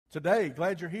Today,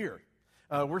 glad you're here.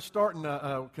 We're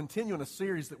continuing a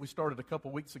series that we started a couple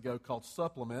weeks ago called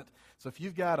Supplement. So if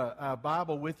you've got a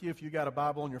Bible with you, if you've got a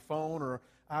Bible on your phone or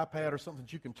iPad or something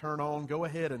that you can turn on, go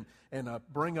ahead and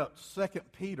bring up 2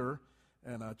 Peter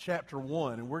and chapter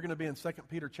 1. And we're going to be in 2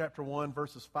 Peter chapter 1,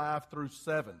 verses 5 through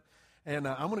 7. And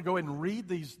I'm going to go ahead and read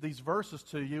these verses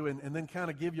to you and then kind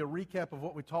of give you a recap of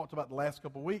what we talked about the last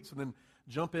couple of weeks and then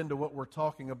jump into what we're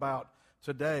talking about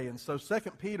today. And so 2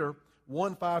 Peter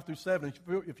 1, 5 through 7.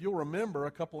 If you'll remember,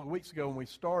 a couple of weeks ago when we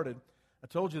started, I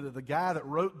told you that the guy that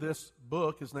wrote this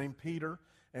book is named Peter,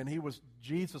 and he was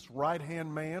Jesus'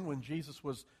 right-hand man when Jesus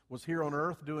was here on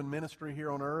earth, doing ministry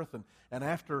here on earth. And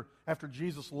after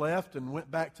Jesus left and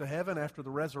went back to heaven after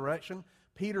the resurrection,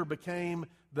 Peter became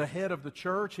the head of the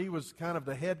church. He was kind of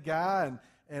the head guy,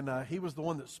 and he was the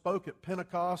one that spoke at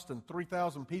Pentecost, and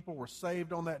 3,000 people were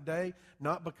saved on that day,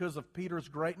 not because of Peter's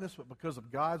greatness, but because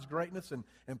of God's greatness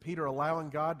and Peter allowing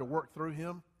God to work through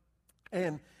him.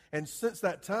 And since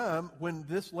that time, when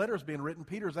this letter is being written,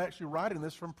 Peter's actually writing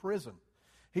this from prison.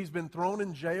 He's been thrown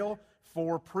in jail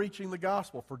for preaching the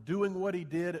gospel, for doing what he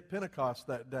did at Pentecost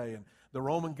that day. And the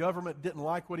Roman government didn't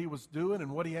like what he was doing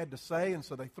and what he had to say, and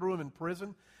so they threw him in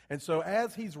prison. And so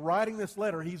as he's writing this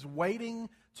letter, he's waiting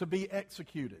to be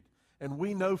executed. And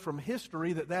we know from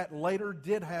history that later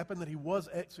did happen, that he was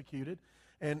executed,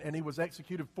 and he was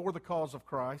executed for the cause of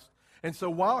Christ. And so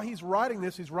while he's writing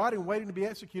this, he's writing waiting to be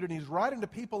executed, and he's writing to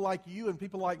people like you and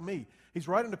people like me. He's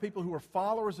writing to people who are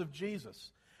followers of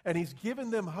Jesus. And he's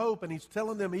giving them hope, and he's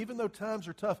telling them, even though times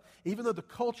are tough, even though the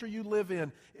culture you live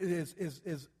in is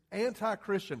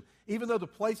anti-Christian, even though the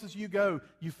places you go,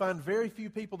 you find very few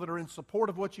people that are in support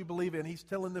of what you believe in, he's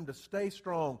telling them to stay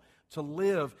strong, to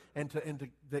live, and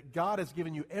that God has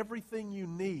given you everything you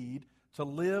need to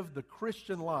live the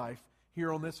Christian life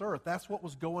here on this earth. That's what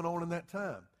was going on in that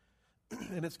time.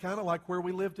 And it's kind of like where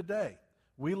we live today.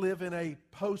 We live in a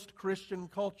post-Christian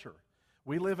culture.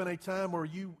 We live in a time where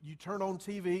you turn on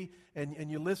TV and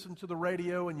you listen to the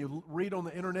radio and you read on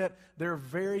the internet. There are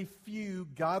very few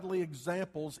godly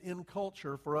examples in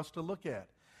culture for us to look at.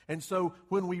 And so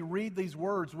when we read these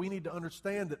words, we need to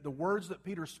understand that the words that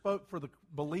Peter spoke for the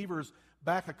believers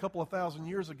back a couple of thousand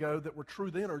years ago that were true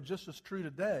then are just as true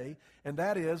today. And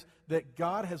that is that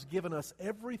God has given us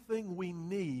everything we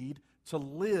need to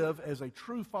live as a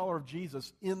true follower of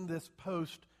Jesus in this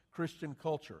post-Christian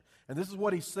culture. And this is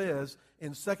what he says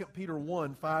in 2 Peter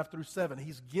 1, 5 through 7.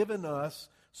 He's given us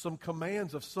some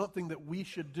commands of something that we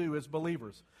should do as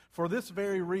believers. For this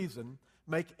very reason,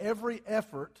 make every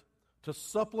effort to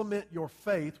supplement your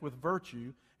faith with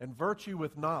virtue, and virtue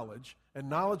with knowledge, and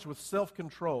knowledge with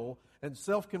self-control, and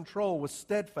self-control with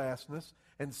steadfastness,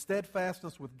 and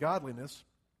steadfastness with godliness,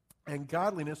 and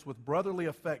godliness with brotherly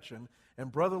affection,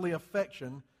 and brotherly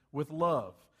affection with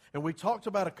love. And we talked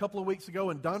about a couple of weeks ago,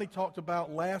 and Donnie talked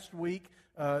about last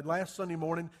Sunday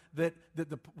morning, that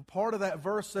the part of that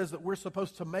verse says that we're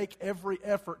supposed to make every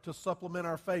effort to supplement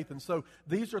our faith. And so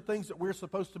these are things that we're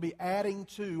supposed to be adding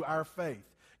to our faith.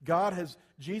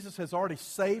 Jesus has already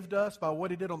saved us by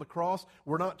what he did on the cross.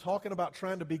 We're not talking about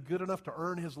trying to be good enough to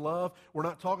earn his love. We're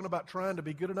not talking about trying to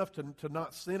be good enough to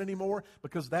not sin anymore,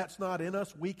 because that's not in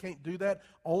us. We can't do that.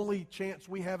 Only chance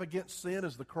we have against sin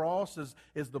is the cross,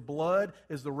 is the blood,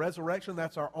 is the resurrection.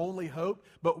 That's our only hope.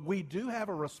 But we do have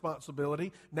a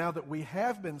responsibility now that we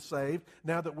have been saved,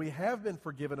 now that we have been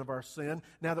forgiven of our sin,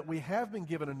 now that we have been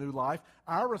given a new life.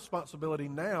 Our responsibility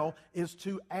now is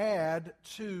to add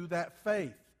to that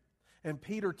faith. And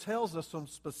Peter tells us some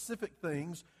specific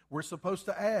things we're supposed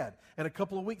to add. And a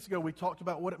couple of weeks ago, we talked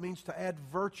about what it means to add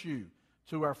virtue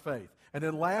to our faith. And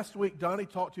then last week, Donnie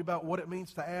talked to you about what it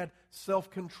means to add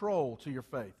self-control to your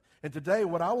faith. And today,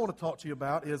 what I want to talk to you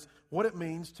about is what it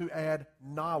means to add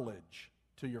knowledge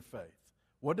to your faith.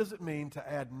 What does it mean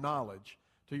to add knowledge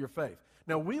to your faith?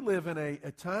 Now, we live in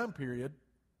a time period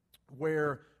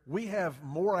where we have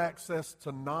more access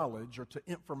to knowledge or to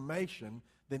information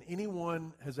than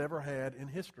anyone has ever had in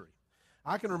history.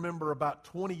 I can remember about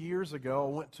 20 years ago, I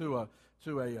went to a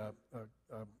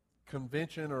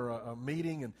convention or a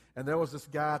meeting, and there was this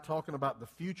guy talking about the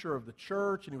future of the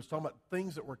church, and he was talking about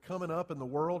things that were coming up in the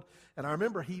world. And I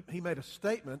remember he made a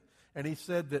statement, and he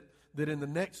said that in the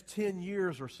next 10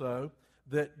 years or so,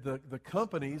 that the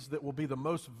companies that will be the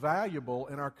most valuable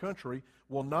in our country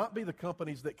will not be the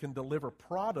companies that can deliver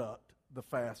product the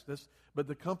fastest, but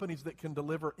the companies that can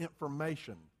deliver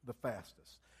information the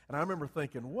fastest. And I remember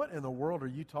thinking, what in the world are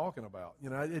you talking about? You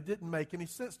know, it didn't make any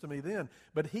sense to me then.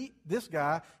 But this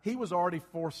guy was already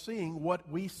foreseeing what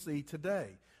we see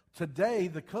today. Today,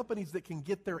 the companies that can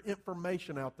get their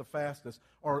information out the fastest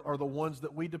are the ones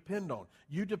that we depend on.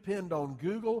 You depend on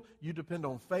Google, you depend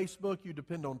on Facebook, you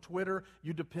depend on Twitter,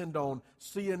 you depend on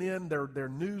CNN, their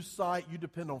news site, you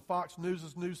depend on Fox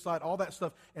News' news site, all that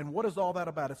stuff. And what is all that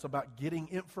about? It's about getting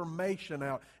information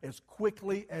out as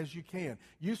quickly as you can.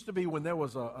 Used to be when there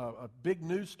was a big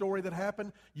news story that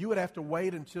happened, you would have to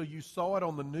wait until you saw it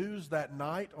on the news that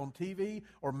night on TV,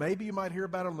 or maybe you might hear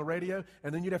about it on the radio,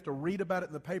 and then you'd have to read about it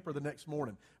in the paper the next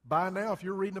morning. By now, if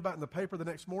you're reading about it in the paper the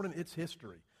next morning, it's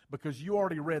history, because you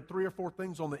already read 3 or 4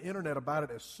 things on the internet about it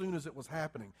as soon as it was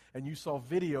happening, and you saw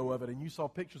video of it, and you saw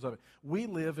pictures of it. We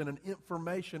live in an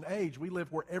information age. We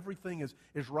live where everything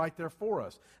is right there for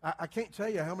us. I can't tell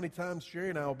you how many times Sherry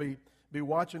and I will be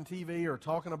watching TV or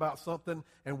talking about something,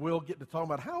 and we'll get to talk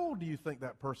about, how old do you think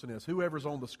that person is, whoever's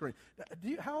on the screen.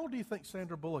 How old do you think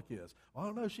Sandra Bullock is? Well, I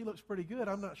don't know, she looks pretty good.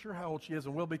 I'm not sure how old she is,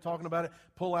 and we'll be talking about it,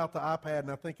 pull out the iPad,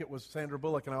 and I think it was Sandra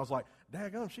Bullock, and I was like,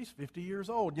 daggone, she's 50 years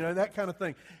old, that kind of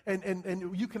thing.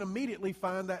 And you can immediately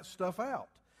find that stuff out.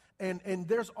 And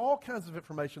there's all kinds of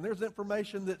information. There's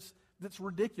information that's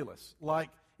ridiculous, like,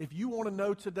 if you want to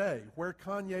know today where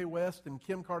Kanye West and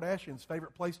Kim Kardashian's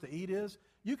favorite place to eat is,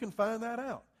 you can find that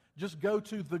out. Just go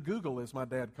to the Google, as my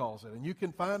dad calls it, and you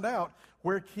can find out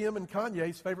where Kim and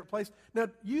Kanye's favorite place. Now,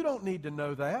 you don't need to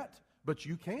know that, but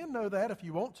you can know that if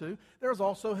you want to. There's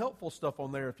also helpful stuff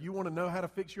on there if you want to know how to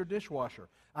fix your dishwasher.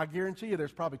 I guarantee you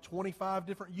there's probably 25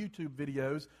 different YouTube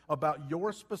videos about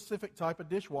your specific type of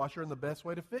dishwasher and the best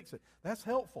way to fix it. That's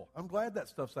helpful. I'm glad that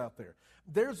stuff's out there.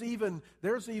 There's even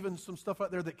some stuff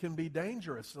out there that can be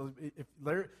dangerous. So if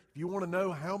you want to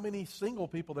know how many single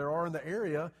people there are in the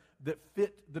area that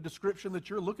fit the description that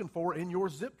you're looking for in your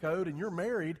zip code and you're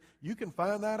married, you can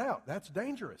find that out. That's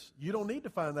dangerous. You don't need to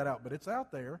find that out, but it's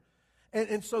out there.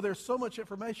 And so there's so much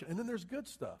information. And then there's good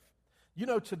stuff.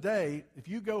 Today, if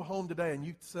you go home today and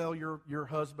you tell your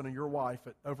husband or your wife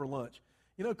over lunch,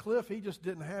 Cliff, he just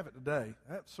didn't have it today.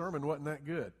 That sermon wasn't that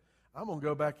good. I'm going to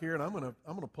go back here and I'm going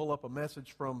to pull up a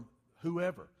message from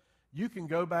whoever. You can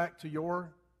go back to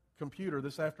your computer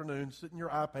this afternoon, sit in your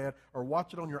iPad, or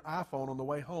watch it on your iPhone on the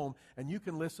way home, and you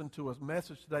can listen to a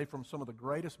message today from some of the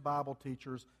greatest Bible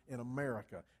teachers in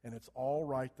America, and it's all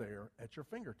right there at your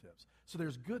fingertips. So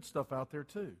there's good stuff out there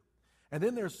too. And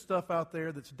then there's stuff out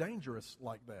there that's dangerous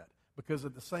like that, because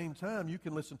at the same time, you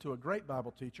can listen to a great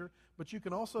Bible teacher, but you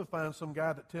can also find some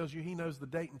guy that tells you he knows the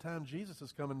date and time Jesus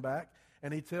is coming back,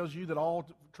 and he tells you that all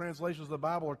translations of the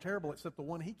Bible are terrible except the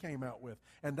one he came out with.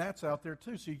 And that's out there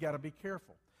too, so you got to be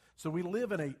careful. So we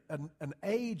live in an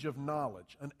age of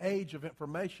knowledge, an age of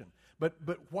information. But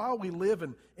while we live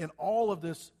in all of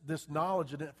this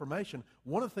knowledge and information,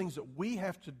 one of the things that we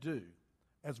have to do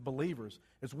as believers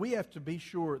is we have to be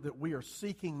sure that we are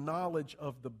seeking knowledge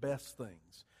of the best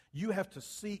things. You have to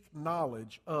seek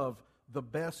knowledge of the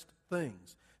best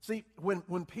things. See,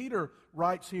 when Peter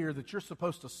writes here that you're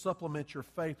supposed to supplement your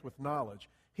faith with knowledge,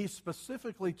 he's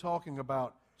specifically talking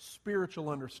about spiritual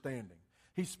understanding.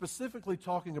 He's specifically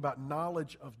talking about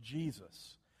knowledge of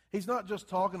Jesus. He's not just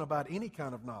talking about any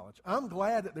kind of knowledge. I'm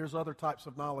glad that there's other types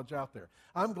of knowledge out there.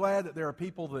 I'm glad that there are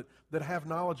people that have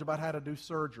knowledge about how to do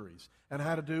surgeries and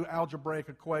how to do algebraic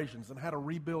equations and how to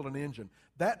rebuild an engine.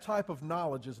 That type of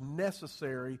knowledge is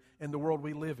necessary in the world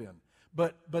we live in.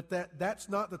 But that's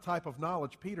not the type of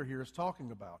knowledge Peter here is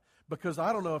talking about. Because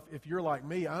I don't know if you're like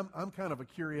me, I'm kind of a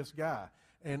curious guy.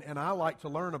 And I like to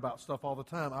learn about stuff all the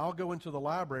time. I'll go into the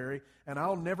library, and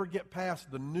I'll never get past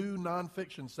the new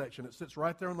nonfiction section. It sits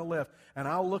right there on the left, and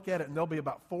I'll look at it, and there'll be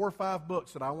about 4 or 5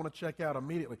 books that I want to check out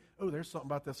immediately. Oh, there's something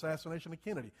about the assassination of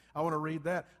Kennedy. I want to read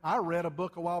that. I read a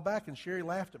book a while back, and Sherry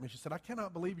laughed at me. She said, I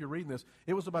cannot believe you're reading this.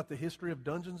 It was about the history of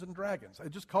Dungeons and Dragons.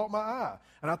 It just caught my eye.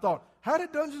 And I thought, how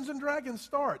did Dungeons and Dragons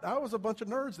start? I was a bunch of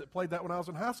nerds that played that when I was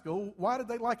in high school. Why did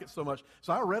they like it so much?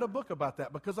 So I read a book about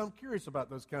that because I'm curious about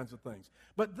those kinds of things.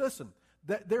 But listen,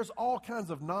 there's all kinds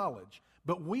of knowledge,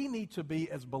 but we need to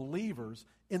be, as believers,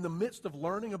 in the midst of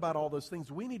learning about all those things,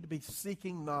 we need to be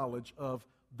seeking knowledge of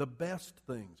the best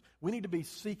things. We need to be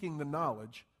seeking the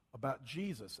knowledge about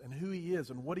Jesus and who he is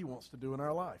and what he wants to do in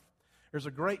our life. There's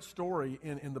a great story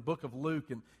in the book of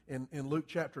Luke, in Luke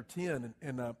chapter 10,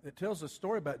 and it tells a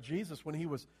story about Jesus when he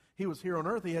was here on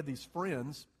earth. He had these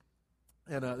friends,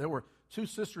 and there were 2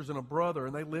 sisters and a brother,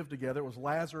 and they lived together. It was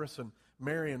Lazarus and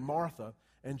Mary and Martha.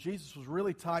 And Jesus was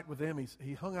really tight with them.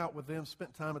 He hung out with them,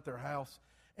 spent time at their house.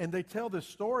 And they tell this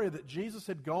story that Jesus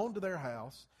had gone to their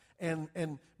house, and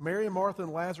Mary and Martha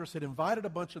and Lazarus had invited a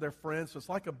bunch of their friends. So it's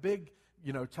like a big,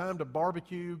 time to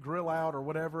barbecue, grill out, or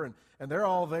whatever. And they're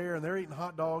all there, and they're eating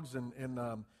hot dogs and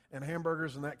and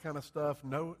hamburgers and that kind of stuff.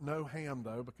 No ham,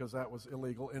 though, because that was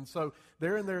illegal. And so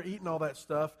they're in there eating all that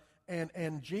stuff,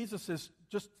 and Jesus is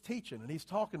just teaching, and he's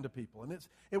talking to people. And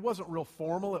it wasn't real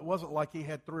formal. It wasn't like he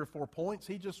had 3 or 4 points.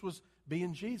 He just was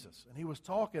being Jesus. And he was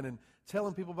talking and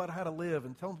telling people about how to live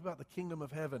and telling people about the kingdom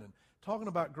of heaven and talking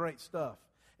about great stuff.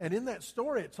 And in that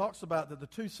story, it talks about that the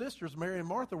 2 sisters, Mary and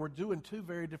Martha, were doing 2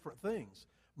 very different things.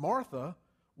 Martha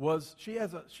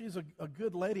she's a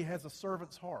good lady, has a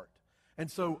servant's heart. And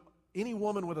so any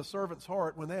woman with a servant's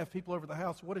heart, when they have people over the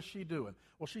house, what is she doing?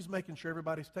 Well, she's making sure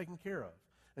everybody's taken care of.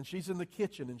 And she's in the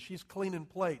kitchen, and she's cleaning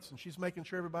plates, and she's making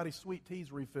sure everybody's sweet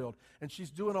tea's refilled, and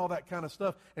she's doing all that kind of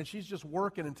stuff, and she's just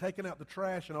working and taking out the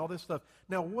trash and all this stuff.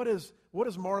 Now, what is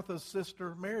Martha's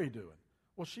sister Mary doing?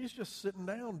 Well, she's just sitting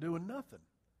down doing nothing.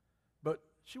 But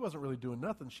she wasn't really doing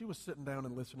nothing. She was sitting down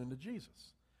and listening to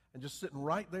Jesus and just sitting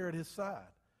right there at his side.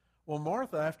 Well,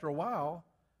 Martha, after a while,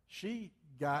 she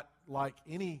got like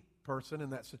any person in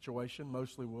that situation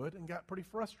mostly would, and got pretty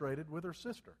frustrated with her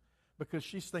sister. Because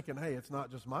she's thinking, hey, it's not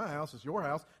just my house, it's your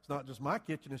house. It's not just my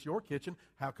kitchen, it's your kitchen.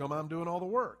 How come I'm doing all the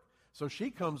work? So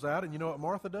she comes out, and you know what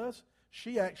Martha does?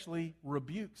 She actually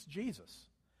rebukes Jesus.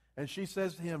 And she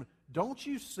says to him, don't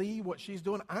you see what she's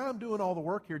doing? I'm doing all the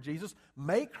work here, Jesus.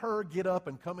 Make her get up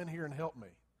and come in here and help me.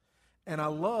 And I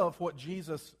love what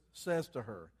Jesus says to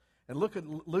her. And look at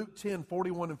Luke 10,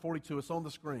 41 and 42. It's on the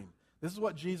screen. This is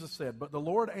what Jesus said. But the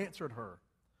Lord answered her,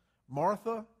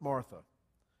 Martha, Martha,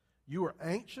 you are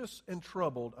anxious and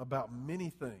troubled about many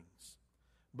things,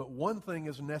 but one thing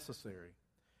is necessary.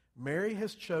 Mary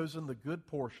has chosen the good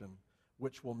portion,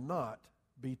 which will not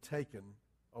be taken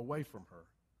away from her.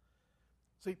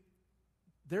 See,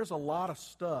 there's a lot of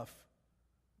stuff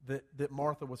that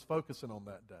Martha was focusing on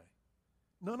that day.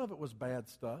 None of it was bad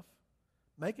stuff.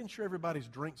 Making sure everybody's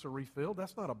drinks are refilled,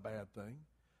 that's not a bad thing.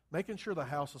 Making sure the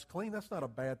house is clean, that's not a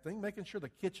bad thing. Making sure the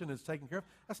kitchen is taken care of,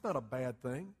 that's not a bad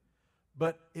thing.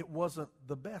 But it wasn't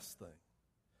the best thing.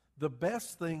 The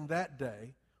best thing that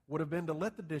day would have been to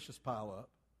let the dishes pile up,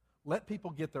 let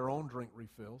people get their own drink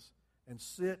refills, and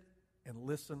sit and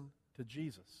listen to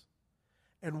Jesus.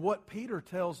 And what Peter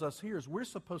tells us here is we're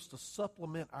supposed to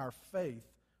supplement our faith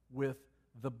with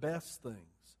the best things,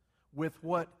 with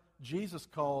what Jesus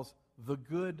calls the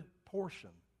good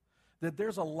portion. That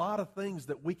there's a lot of things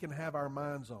that we can have our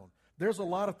minds on. There's a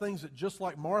lot of things that, just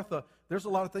like Martha, there's a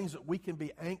lot of things that we can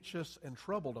be anxious and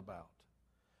troubled about.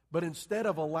 But instead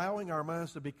of allowing our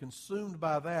minds to be consumed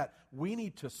by that, we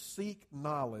need to seek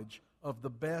knowledge of the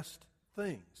best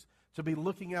things. To be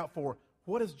looking out for,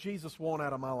 what does Jesus want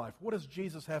out of my life? What does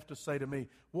Jesus have to say to me?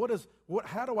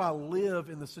 How do I live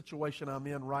in the situation I'm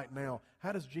in right now?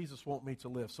 How does Jesus want me to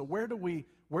live? So where do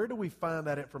we find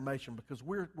that information? Because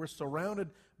we're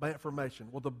surrounded by information.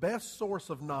 Well, the best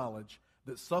source of knowledge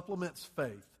that supplements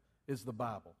faith is the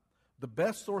Bible. The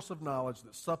best source of knowledge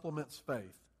that supplements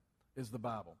faith is the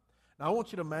Bible. Now, I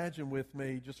want you to imagine with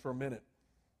me just for a minute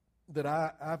that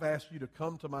I've asked you to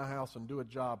come to my house and do a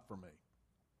job for me.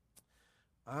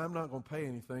 I'm not going to pay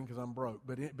anything because I'm broke,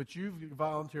 but you've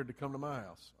volunteered to come to my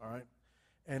house, all right?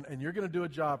 And you're going to do a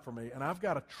job for me, and I've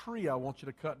got a tree I want you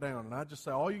to cut down. And I just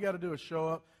say, all you got to do is show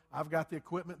up. I've got the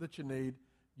equipment that you need.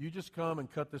 You just come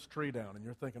and cut this tree down. And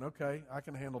you're thinking, okay, I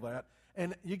can handle that.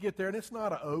 And you get there, and it's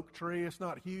not an oak tree. It's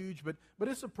not huge, but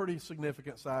it's a pretty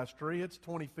significant size tree. It's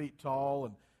 20 feet tall,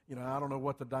 and I don't know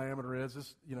what the diameter is.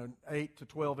 It's 8 to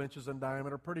 12 inches in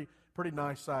diameter. Pretty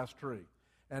nice size tree.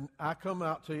 And I come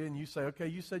out to you, and you say, okay,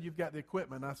 you said you've got the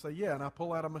equipment. And I say, yeah, and I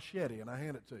pull out a machete, and I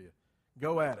hand it to you.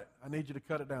 Go at it. I need you to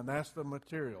cut it down. That's the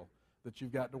material that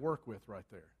you've got to work with right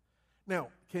there. Now,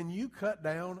 can you cut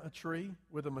down a tree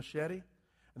with a machete?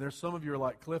 And there's some of you who are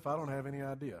like, Cliff, I don't have any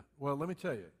idea. Well, let me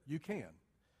tell you, you can.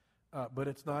 But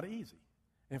it's not easy.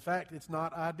 In fact, it's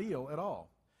not ideal at all.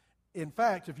 In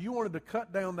fact, if you wanted to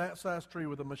cut down that size tree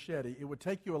with a machete, it would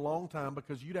take you a long time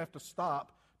because you'd have to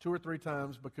stop 2 or 3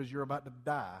 times because you're about to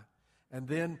die. And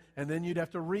then you'd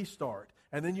have to restart.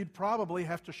 And then you'd probably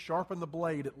have to sharpen the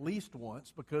blade at least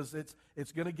once because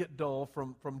it's going to get dull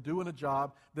from doing a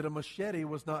job that a machete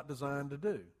was not designed to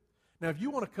do. Now, if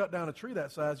you want to cut down a tree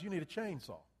that size, you need a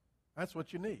chainsaw. That's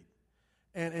what you need.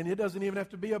 And it doesn't even have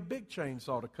to be a big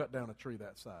chainsaw to cut down a tree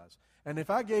that size. And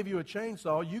if I gave you a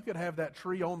chainsaw, you could have that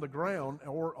tree on the ground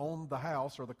or on the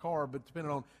house or the car, but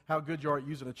depending on how good you are at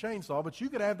using a chainsaw, but you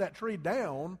could have that tree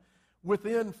down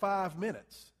within 5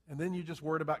 minutes. And then you just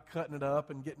worried about cutting it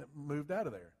up and getting it moved out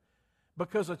of there.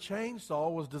 Because a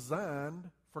chainsaw was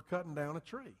designed for cutting down a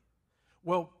tree.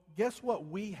 Well, guess what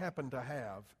we happen to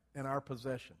have in our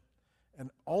possession? And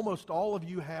almost all of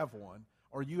you have one,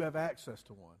 or you have access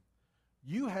to one.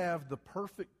 You have the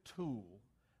perfect tool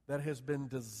that has been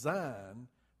designed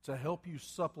to help you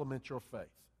supplement your faith.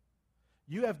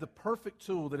 You have the perfect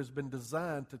tool that has been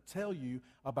designed to tell you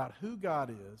about who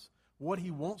God is, what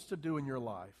He wants to do in your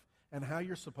life, and how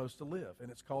you're supposed to live,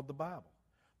 and it's called the Bible.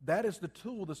 That is the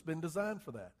tool that's been designed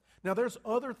for that. Now, there's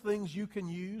other things you can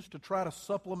use to try to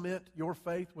supplement your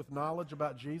faith with knowledge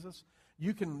about Jesus.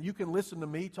 You can listen to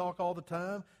me talk all the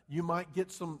time. You might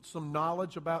get some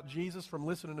knowledge about Jesus from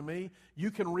listening to me.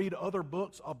 You can read other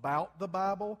books about the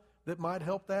Bible that might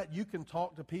help that. You can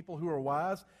talk to people who are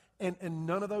wise. And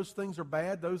none of those things are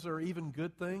bad. Those are even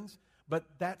good things. But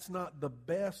that's not the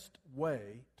best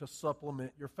way to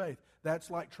supplement your faith.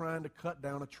 That's like trying to cut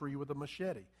down a tree with a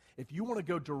machete. If you want to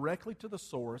go directly to the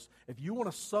source, if you want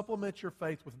to supplement your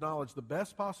faith with knowledge the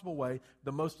best possible way,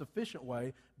 the most efficient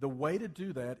way, the way to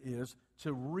do that is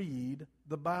to read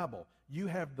the Bible. You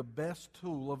have the best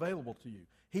tool available to you.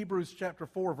 Hebrews chapter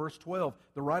 4, verse 12,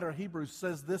 the writer of Hebrews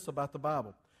says this about the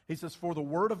Bible. He says, "For the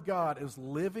Word of God is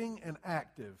living and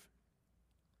active."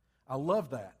 I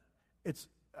love that.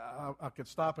 I could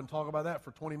stop and talk about that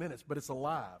for 20 minutes, but it's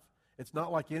alive. It's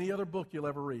not like any other book you'll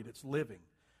ever read. It's living.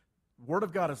 The Word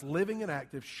of God is living and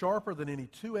active, sharper than any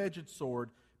two-edged sword,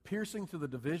 piercing to the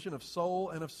division of soul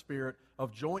and of spirit,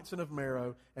 of joints and of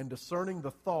marrow, and discerning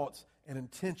the thoughts and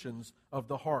intentions of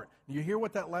the heart. You hear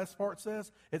what that last part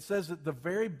says? It says that the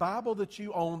very Bible that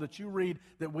you own, that you read,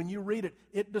 that when you read it,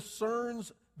 it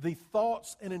discerns the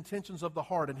thoughts and intentions of the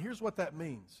heart. And here's what that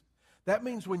means. That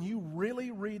means when you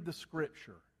really read the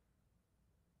Scripture,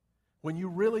 when you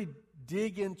really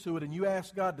dig into it and you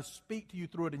ask God to speak to you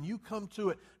through it, and you come to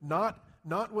it not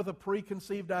with a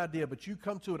preconceived idea, but you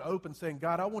come to it open saying,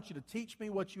 God, I want you to teach me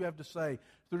what you have to say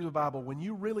through the Bible. When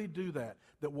you really do that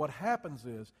what happens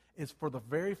is for the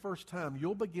very first time,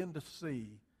 you'll begin to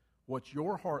see what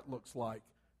your heart looks like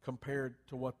compared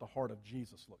to what the heart of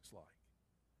Jesus looks like.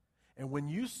 And when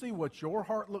you see what your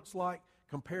heart looks like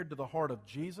compared to the heart of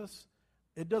Jesus,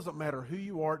 it doesn't matter who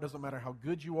you are, it doesn't matter how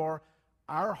good you are,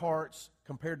 our hearts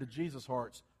compared to Jesus'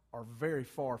 hearts are very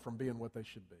far from being what they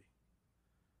should be.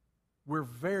 We're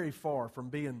very far from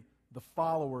being the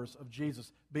followers of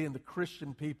Jesus, being the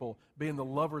Christian people, being the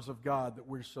lovers of God that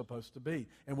we're supposed to be.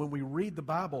 And when we read the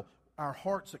Bible, our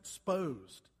heart's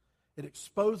exposed. It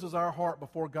exposes our heart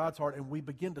before God's heart, and we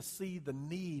begin to see the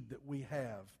need that we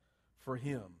have for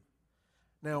Him.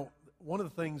 Now, one of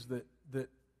the things that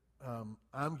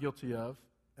I'm guilty of,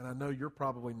 and I know you're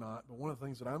probably not, but one of the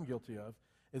things that I'm guilty of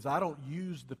is I don't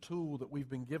use the tool that we've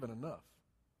been given enough.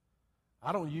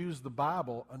 I don't use the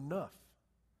Bible enough.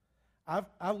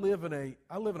 I live in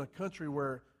a country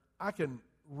where I can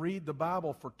read the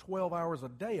Bible for 12 hours a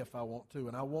day if I want to,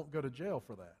 and I won't go to jail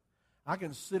for that. I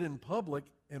can sit in public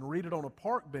and read it on a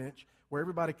park bench where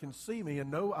everybody can see me,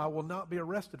 and no, I will not be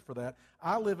arrested for that.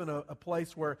 I live in a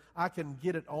place where I can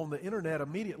get it on the internet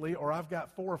immediately, or I've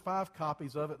got 4 or 5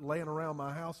 copies of it laying around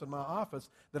my house and my office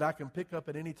that I can pick up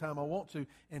at any time I want to.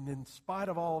 And in spite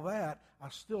of all that, I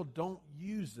still don't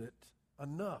use it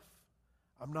enough.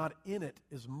 I'm not in it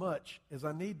as much as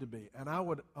I need to be. And I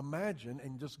would imagine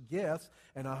and just guess,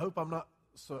 and I hope I'm not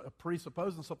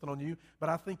presupposing something on you, but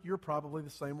I think you're probably the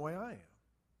same way I am.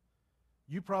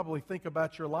 You probably think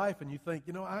about your life and you think,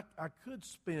 I could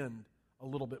spend a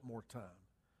little bit more time.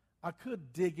 I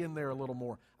could dig in there a little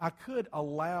more. I could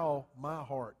allow my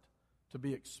heart to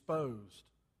be exposed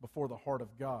before the heart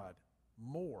of God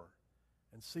more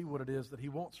and see what it is that He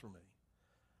wants from me.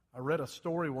 I read a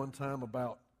story one time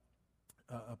about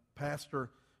a pastor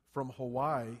from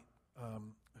Hawaii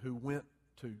who went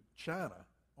to China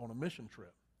on a mission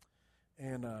trip.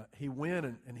 And he went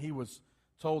and he was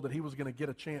told that he was going to get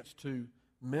a chance to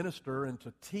minister and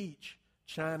to teach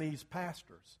Chinese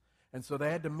pastors. And so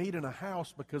they had to meet in a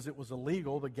house because it was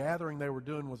illegal. The gathering they were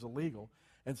doing was illegal.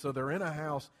 And so they're in a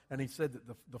house, and he said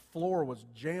that the floor was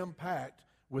jam-packed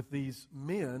with these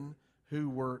men who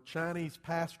were Chinese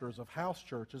pastors of house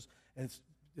churches. And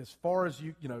as far as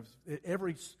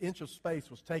every inch of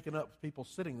space was taken up with people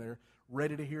sitting there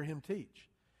ready to hear him teach.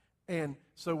 And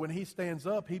so when he stands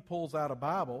up, he pulls out a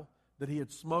Bible that he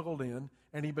had smuggled in,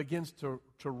 and he begins to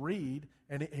read.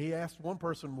 And he asked one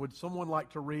person, would someone like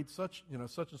to read such and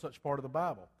such part of the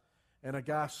Bible? And a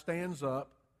guy stands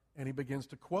up, and he begins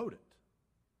to quote it.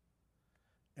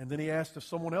 And then he asked if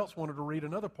someone else wanted to read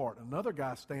another part. Another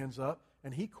guy stands up,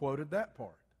 and he quoted that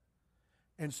part.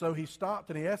 And so he stopped,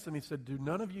 and he asked them, he said, do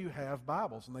none of you have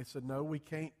Bibles? And they said, no, we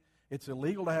can't. It's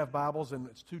illegal to have Bibles, and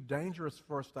it's too dangerous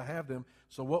for us to have them.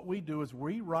 So what we do is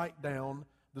we write down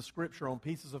the Scripture on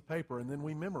pieces of paper, and then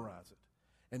we memorize it.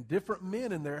 And different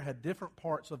men in there had different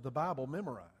parts of the Bible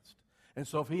memorized. And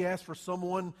so if he asked for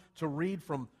someone to read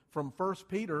from 1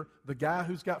 Peter, the guy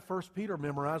who's got 1 Peter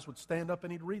memorized would stand up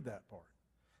and he'd read that part.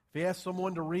 If he asked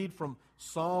someone to read from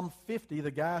Psalm 50,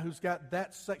 the guy who's got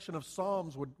that section of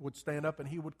Psalms would stand up and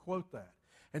he would quote that.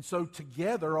 And so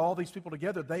together, all these people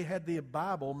together, they had the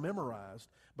Bible memorized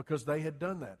because they had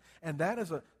done that. And that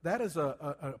is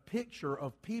a picture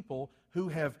of people who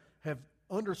have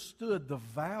understood the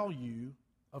value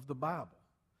of the Bible.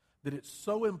 That it's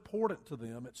so important to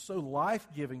them, it's so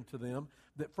life-giving to them,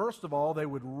 that first of all, they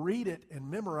would read it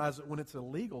and memorize it when it's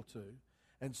illegal to.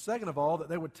 And second of all, that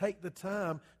they would take the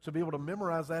time to be able to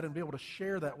memorize that and be able to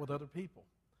share that with other people.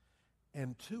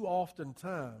 And too often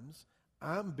times,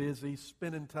 I'm busy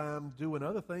spending time doing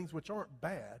other things which aren't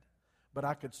bad, but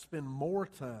I could spend more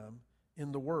time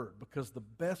in the Word, because the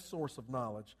best source of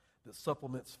knowledge that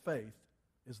supplements faith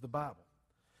is the Bible.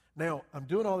 Now, I'm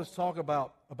doing all this talk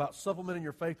about supplementing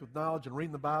your faith with knowledge and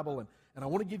reading the Bible, and I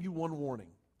want to give you one warning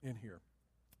in here,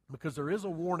 because there is a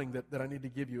warning that I need to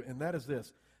give you, and that is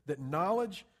this, that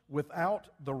knowledge without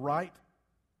the right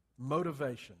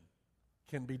motivation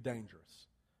can be dangerous.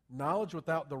 Knowledge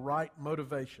without the right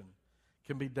motivation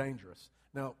can be dangerous.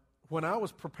 Now, when I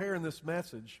was preparing this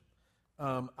message,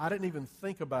 I didn't even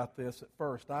think about this at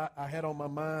first. I had on my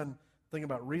mind thinking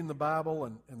about reading the Bible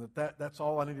and that's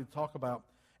all I needed to talk about.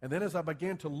 And then as I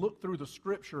began to look through the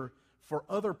Scripture for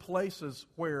other places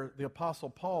where the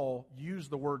Apostle Paul used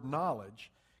the word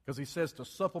knowledge, because he says to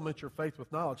supplement your faith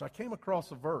with knowledge, I came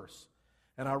across a verse,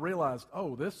 and I realized,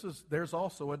 there's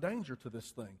also a danger to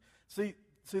this thing. See,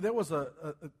 there was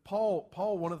Paul,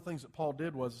 one of the things that Paul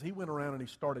did was he went around and he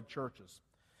started churches.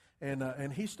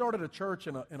 And he started a church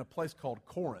in a place called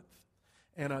Corinth.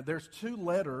 And there's two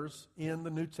letters in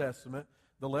the New Testament,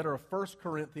 the letter of 1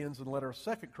 Corinthians and the letter of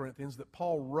 2 Corinthians, that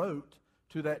Paul wrote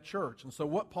to that church. And so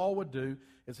what Paul would do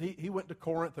is he went to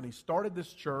Corinth and he started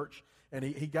this church, and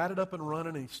he got it up and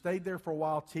running, and he stayed there for a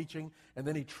while teaching, and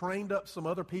then he trained up some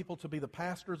other people to be the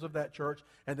pastors of that church,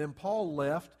 and then Paul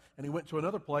left, and he went to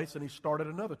another place, and he started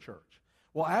another church.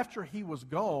 Well, after he was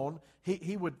gone,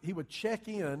 he would check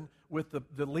in with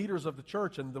the leaders of the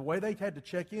church, and the way they had to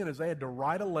check in is they had to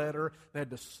write a letter, they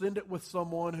had to send it with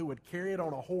someone who would carry it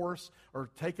on a horse or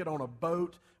take it on a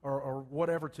boat or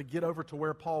whatever to get over to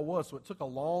where Paul was. So it took a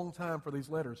long time for these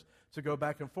letters to go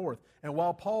back and forth. And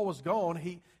while Paul was gone,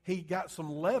 he got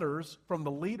some letters from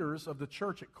the leaders of the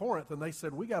church at Corinth, and they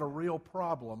said, we got a real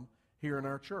problem here in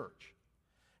our church.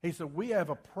 He said, we have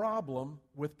a problem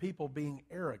with people being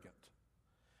arrogant.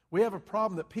 We have a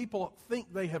problem that people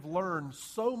think they have learned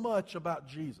so much about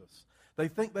Jesus. They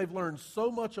think they've learned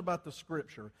so much about the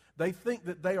Scripture. They think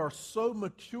that they are so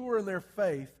mature in their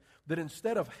faith that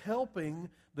instead of helping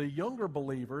the younger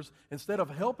believers, instead of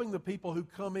helping the people who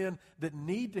come in that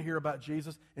need to hear about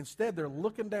Jesus, instead they're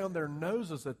looking down their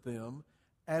noses at them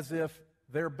as if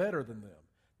they're better than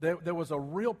them. There was a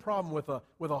real problem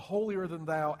with a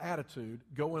holier-than-thou attitude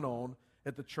going on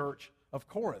at the church of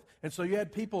Corinth. And so you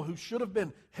had people who should have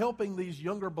been helping these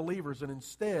younger believers, and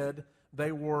instead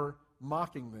they were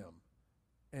mocking them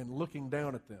and looking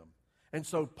down at them. And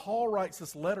so Paul writes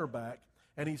this letter back,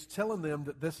 and he's telling them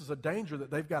that this is a danger,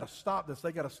 that they've got to stop this.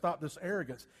 They've got to stop this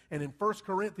arrogance. And in 1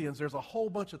 Corinthians, there's a whole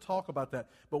bunch of talk about that.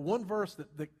 But one verse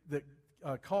that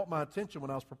caught my attention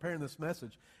when I was preparing this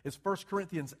message is 1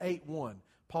 Corinthians 8:1.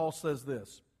 Paul says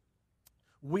this,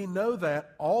 we know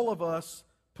that all of us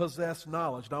possess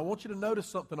knowledge. Now, I want you to notice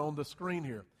something on the screen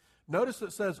here. Notice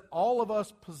it says, all of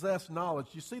us possess knowledge.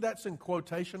 You see that's in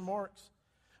quotation marks?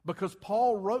 Because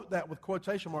Paul wrote that with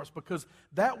quotation marks because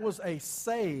that was a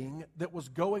saying that was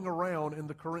going around in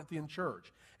the Corinthian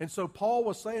church. And so Paul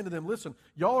was saying to them, listen,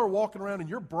 y'all are walking around and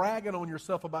you're bragging on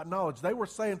yourself about knowledge. They were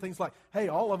saying things like, hey,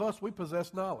 all of us, we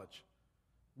possess knowledge.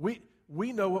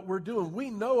 We know what we're doing. We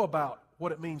know about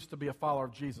what it means to be a follower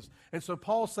of Jesus. And so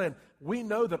Paul's saying, we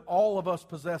know that all of us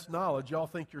possess knowledge. Y'all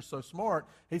think you're so smart.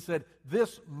 He said,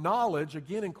 this knowledge,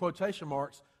 again in quotation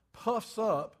marks, puffs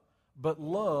up, but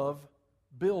love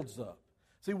builds up.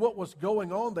 See, what was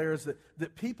going on there is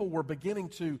that people were beginning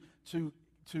to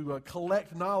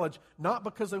collect knowledge, not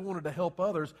because they wanted to help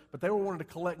others, but they were wanting to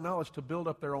collect knowledge to build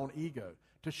up their own ego,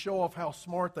 to show off how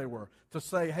smart they were, to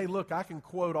say, hey, look, I can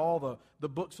quote all the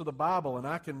books of the Bible, and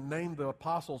I can name the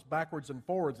apostles backwards and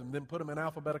forwards and then put them in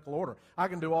alphabetical order. I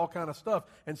can do all kind of stuff.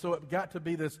 And so it got to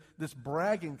be this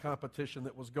bragging competition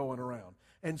that was going around.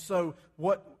 And so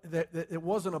it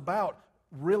wasn't about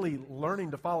really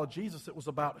learning to follow Jesus. It was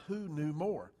about who knew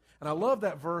more. And I love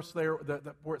that verse there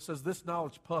where it says, this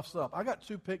knowledge puffs up. I got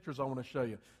two pictures I want to show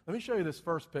you. Let me show you this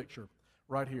first picture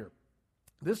right here.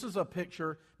 This is a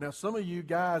picture. Now, some of you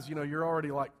guys, you're already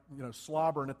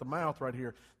slobbering at the mouth right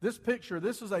here. This picture,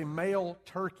 this is a male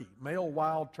turkey, male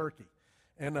wild turkey.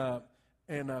 And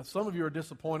And some of you are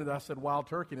disappointed that I said wild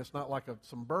turkey, and it's not like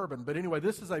some bourbon. But anyway,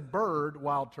 this is a bird,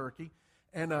 wild turkey.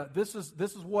 And this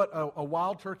is what a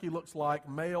wild turkey looks like,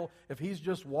 male, if he's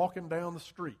just walking down the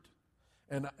street.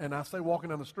 And I say walking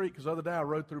down the street because the other day I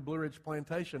rode through Blue Ridge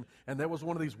Plantation, and there was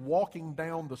one of these walking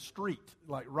down the street,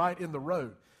 like right in the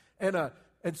road. And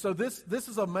so this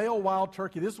is a male wild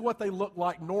turkey. This is what they look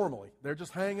like normally. They're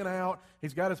just hanging out.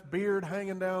 He's got his beard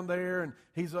hanging down there, and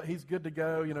he's good to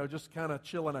go, just kind of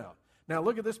chilling out. Now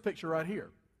look at this picture right here.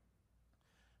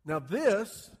 Now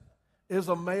this is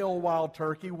a male wild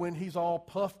turkey when he's all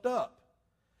puffed up.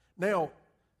 Now,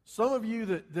 some of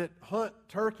you that hunt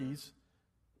turkeys,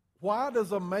 why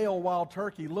does a male wild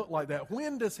turkey look like that?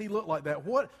 When does he look like that?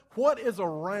 What is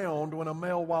around when a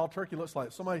male wild turkey looks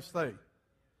like? Somebody say.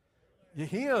 The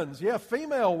hens,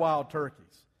 female wild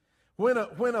turkeys. When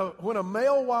a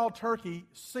male wild turkey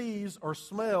sees or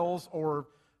smells, or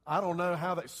I don't know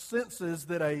how that senses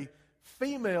that a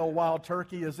female wild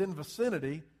turkey is in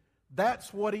vicinity,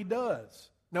 that's what he does.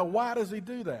 Now, why does he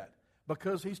do that?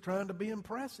 Because he's trying to be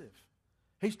impressive.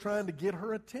 He's trying to get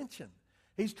her attention.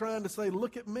 He's trying to say,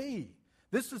 look at me.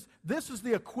 This is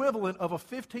the equivalent of a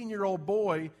 15-year-old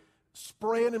boy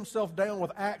spraying himself down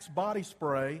with Axe body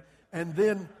spray and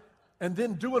then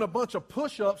doing a bunch of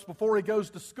push-ups before he goes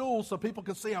to school so people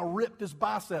can see how ripped his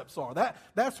biceps are.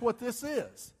 That's what this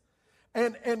is.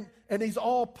 And he's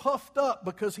all puffed up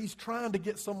because he's trying to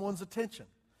get someone's attention.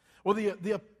 Well,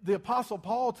 the Apostle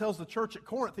Paul tells the church at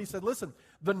Corinth, he said, listen,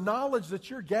 the knowledge that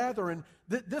you're gathering,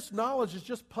 this knowledge is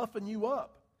just puffing you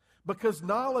up. Because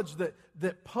knowledge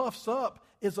that puffs up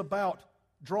is about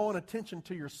drawing attention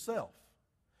to yourself.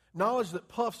 Knowledge that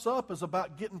puffs up is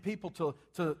about getting people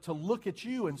to look at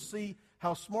you and see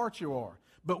how smart you are.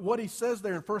 But what he says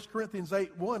there in 1 Corinthians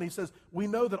 8:1, he says, we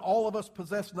know that all of us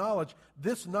possess knowledge.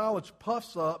 This knowledge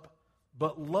puffs up,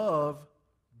 but love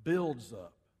builds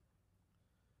up.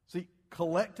 See,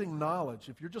 collecting knowledge,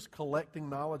 if you're just collecting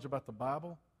knowledge about the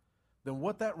Bible, then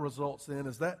what that results in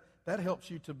is that helps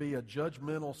you to be a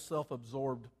judgmental,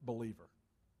 self-absorbed believer.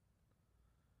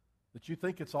 That you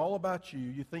think it's all about you.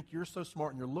 You think you're so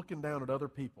smart and you're looking down at other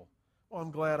people. Well,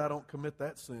 I'm glad I don't commit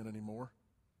that sin anymore.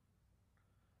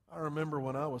 I remember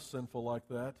when I was sinful like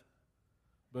that,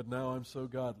 but now I'm so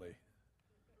godly,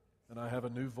 and I have a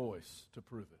new voice to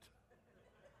prove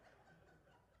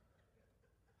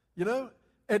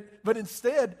it. But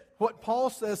instead, what Paul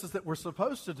says is that we're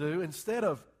supposed to do, instead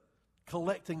of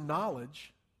collecting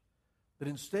knowledge, that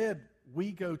instead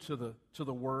we go to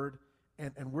the Word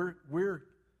and we're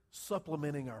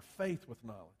supplementing our faith with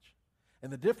knowledge.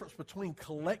 And the difference between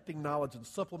collecting knowledge and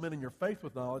supplementing your faith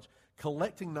with knowledge,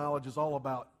 collecting knowledge is all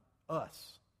about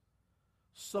us.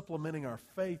 Supplementing our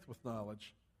faith with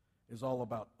knowledge is all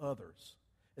about others.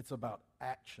 It's about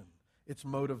action. It's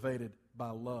motivated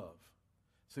by love.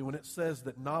 See, when it says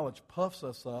that knowledge puffs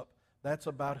us up, that's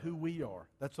about who we are.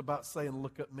 That's about saying,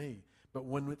 look at me. But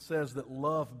when it says that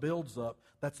love builds up,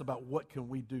 that's about what can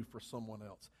we do for someone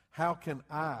else. How can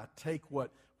I take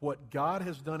what God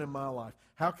has done in my life?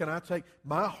 How can I take,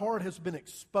 my heart has been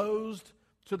exposed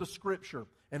to the Scripture,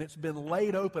 and it's been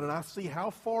laid open, and I see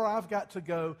how far I've got to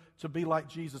go to be like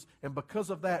Jesus. And because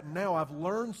of that, now I've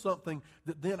learned something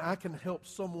that then I can help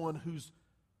someone who's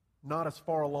not as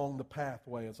far along the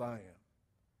pathway as I am.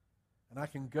 And I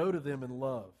can go to them in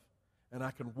love, and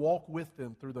I can walk with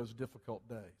them through those difficult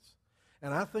days.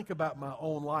 And I think about my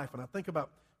own life, and I think about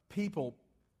people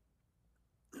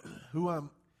who I'm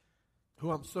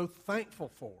so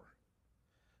thankful for,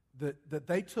 that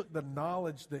they took the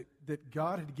knowledge that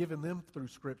God had given them through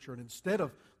Scripture, and instead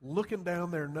of looking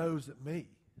down their nose at me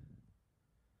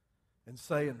and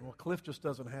saying, well, Cliff just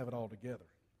doesn't have it all together,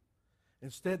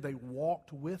 instead they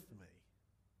walked with me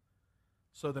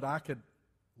so that I could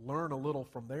learn a little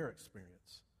from their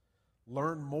experience,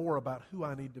 learn more about who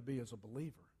I need to be as a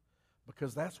believer.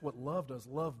 Because that's what love does.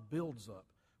 Love builds up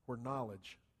where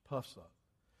knowledge puffs up.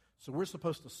 So we're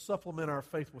supposed to supplement our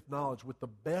faith with knowledge, with the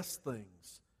best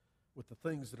things, with the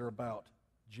things that are about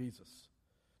Jesus.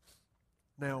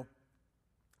 Now,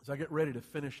 as I get ready to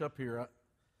finish up here, a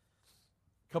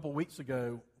couple weeks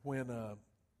ago when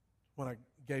I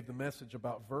gave the message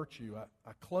about virtue,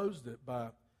 I closed it by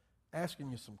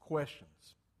asking you some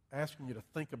questions, asking you to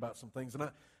think about some things. And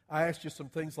I asked you some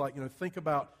things like, think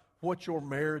about what your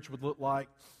marriage would look like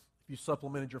if you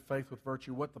supplemented your faith with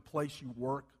virtue, what the place you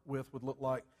work with would look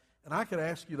like. And I could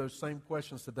ask you those same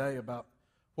questions today about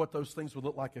what those things would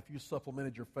look like if you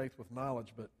supplemented your faith with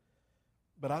knowledge,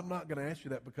 but I'm not going to ask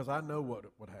you that because I know what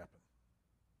would happen.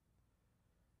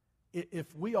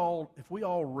 If we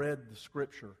all read the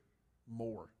Scripture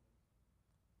more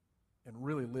and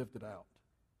really lived it out,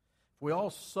 if we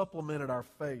all supplemented our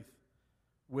faith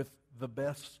with the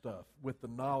best stuff, with the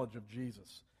knowledge of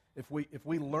Jesus, if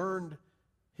we learned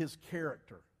His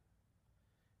character,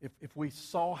 if we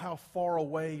saw how far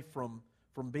away from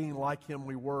being like Him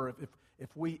we were,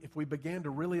 if we began to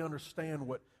really understand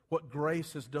what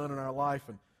grace has done in our life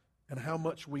and how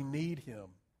much we need Him,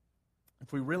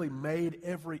 if we really made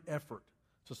every effort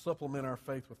to supplement our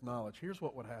faith with knowledge, here's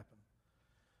what would happen.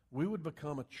 We would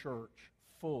become a church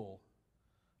full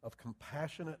of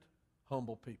compassionate,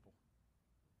 humble people.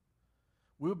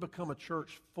 We would become a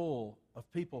church full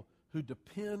of people who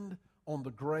depend on the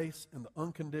grace and the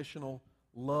unconditional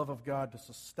love of God to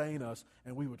sustain us,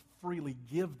 and we would freely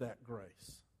give that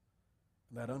grace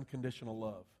and that unconditional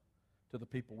love to the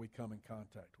people we come in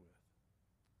contact with.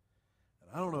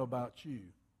 And I don't know about you,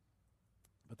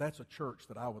 but that's a church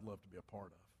that I would love to be a part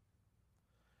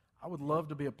of. I would love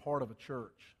to be a part of a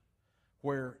church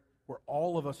where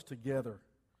all of us together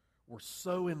were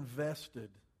so invested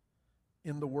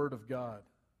in the Word of God,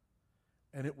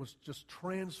 and it was just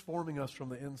transforming us from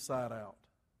the inside out,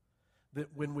 that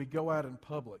when we go out in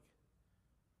public,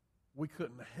 we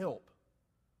couldn't help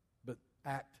but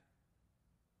act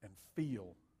and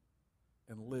feel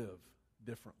and live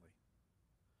differently.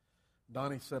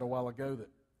 Donnie said a while ago that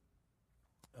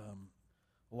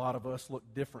a lot of us look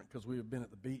different because we have been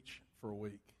at the beach for a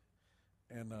week.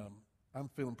 And I'm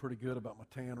feeling pretty good about my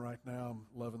tan right now. I'm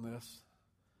loving this.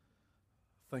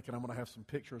 Thinking I'm going to have some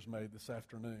pictures made this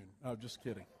afternoon. No, just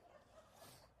kidding.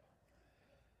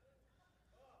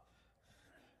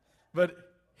 But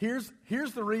here's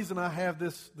the reason I have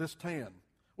this tan.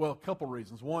 Well, a couple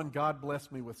reasons. One, God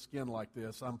blessed me with skin like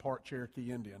this. I'm part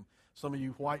Cherokee Indian. Some of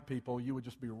you white people, you would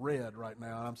just be red right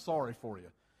now, and I'm sorry for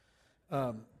you.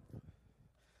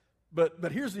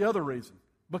 But here's the other reason.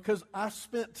 Because I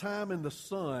spent time in the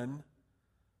sun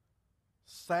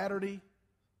Saturday,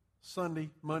 Sunday,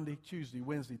 Monday, Tuesday,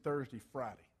 Wednesday, Thursday,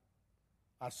 Friday.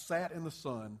 I sat in the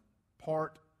sun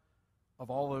part of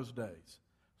all those days.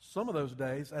 Some of those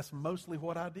days, that's mostly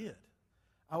what I did.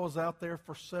 I was out there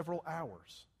for several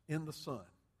hours in the sun,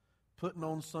 putting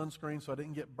on sunscreen so I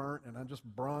didn't get burnt, and I'm just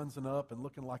bronzing up and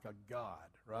looking like a god,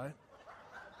 right?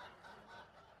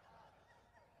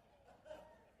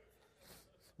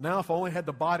 Now, if I only had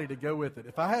the body to go with it.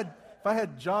 If I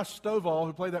had Josh Stovall,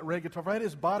 who played that red guitar, if I had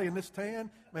his body in this tan,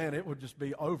 man, it would just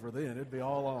be over then. It'd be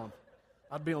all on.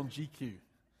 I'd be on GQ.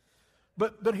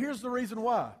 But here's the reason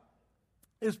why.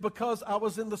 Is because I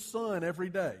was in the sun every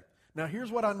day. Now,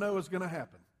 here's what I know is going to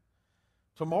happen.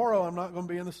 Tomorrow, I'm not going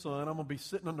to be in the sun. I'm going to be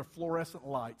sitting under fluorescent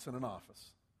lights in an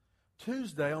office.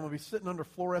 Tuesday, I'm going to be sitting under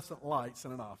fluorescent lights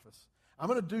in an office. I'm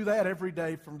going to do that every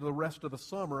day from the rest of the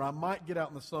summer. I might get out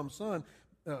in the sun,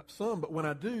 but when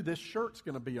I do, this shirt's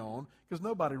going to be on because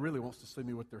nobody really wants to see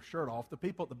me with their shirt off. The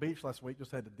people at the beach last week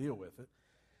just had to deal with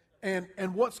it.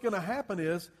 And what's going to happen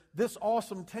is this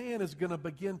awesome tan is going to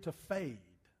begin to fade.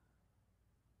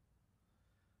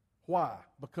 Why?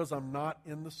 Because I'm not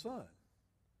in the sun.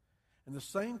 And the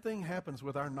same thing happens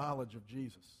with our knowledge of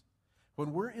Jesus.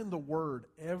 When we're in the Word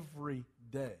every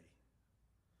day,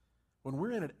 when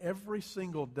we're in it every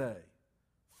single day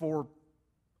for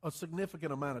a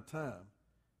significant amount of time,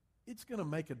 it's going to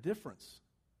make a difference.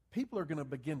 People are going to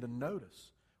begin to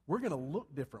notice. We're going to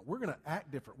look different. We're going to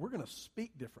act different. We're going to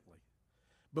speak differently.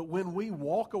 But when we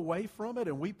walk away from it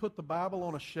and we put the Bible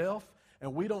on a shelf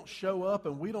and we don't show up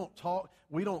and we don't talk,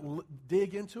 we don't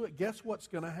dig into it, guess what's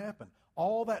going to happen?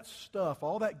 All that stuff,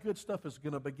 all that good stuff is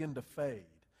going to begin to fade.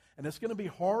 And it's going to be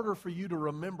harder for you to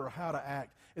remember how to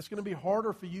act. It's going to be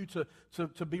harder for you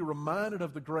to be reminded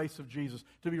of the grace of Jesus,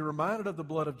 to be reminded of the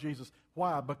blood of Jesus.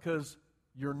 Why? Because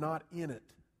you're not in it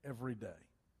every day.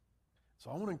 So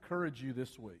I want to encourage you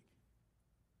this week.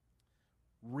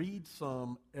 Read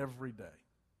some every day.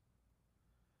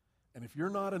 And if you're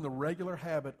not in the regular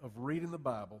habit of reading the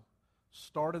Bible,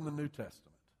 start in the New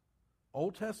Testament.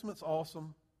 Old Testament's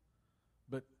awesome,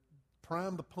 but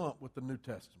prime the pump with the New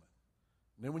Testament.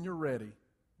 And then when you're ready,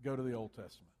 go to the Old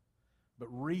Testament. But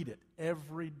read it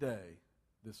every day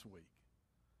this week.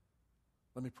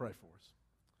 Let me pray for us.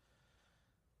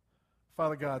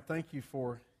 Father God, thank you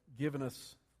for giving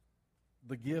us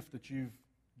the gift that you've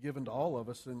given to all of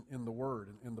us in the Word,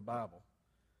 in the Bible.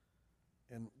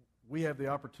 And we have the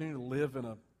opportunity to live in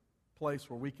a place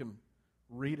where we can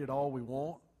read it all we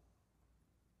want.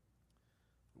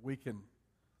 We can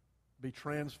be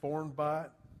transformed by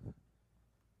it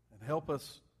and help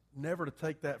us never to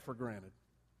take that for granted.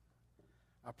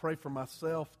 I pray for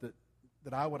myself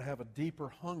that I would have a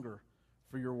deeper hunger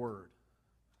for your word,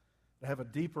 to have a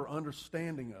deeper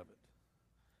understanding of it.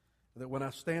 That when I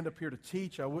stand up here to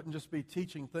teach, I wouldn't just be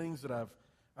teaching things that I've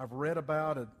I've read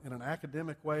about it in an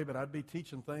academic way, but I'd be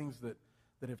teaching things that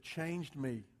have changed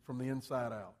me from the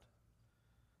inside out.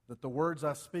 That the words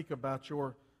I speak about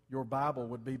your Bible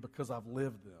would be because I've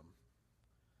lived them.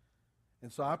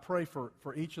 And so I pray for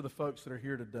each of the folks that are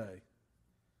here today.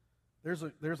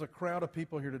 There's a crowd of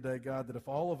people here today, God, that if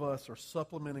all of us are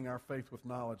supplementing our faith with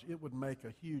knowledge, it would make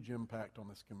a huge impact on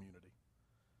this community.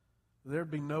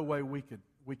 There'd be no way we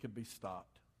could be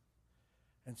stopped.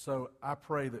 And so I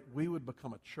pray that we would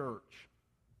become a church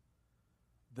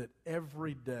that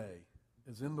every day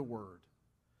is in the Word,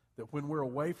 that when we're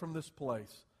away from this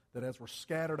place, that as we're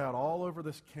scattered out all over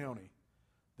this county,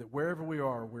 that wherever we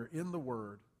are, we're in the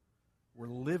Word, we're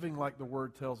living like the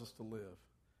Word tells us to live,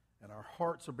 and our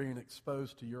hearts are being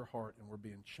exposed to your heart, and we're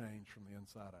being changed from the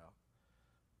inside out.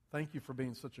 Thank you for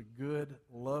being such a good,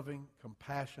 loving,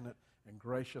 compassionate, and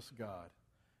gracious God,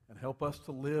 and help us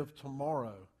to live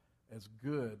tomorrow as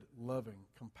good, loving,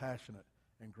 compassionate,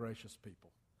 and gracious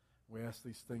people. We ask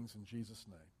these things in Jesus'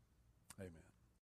 name. Amen.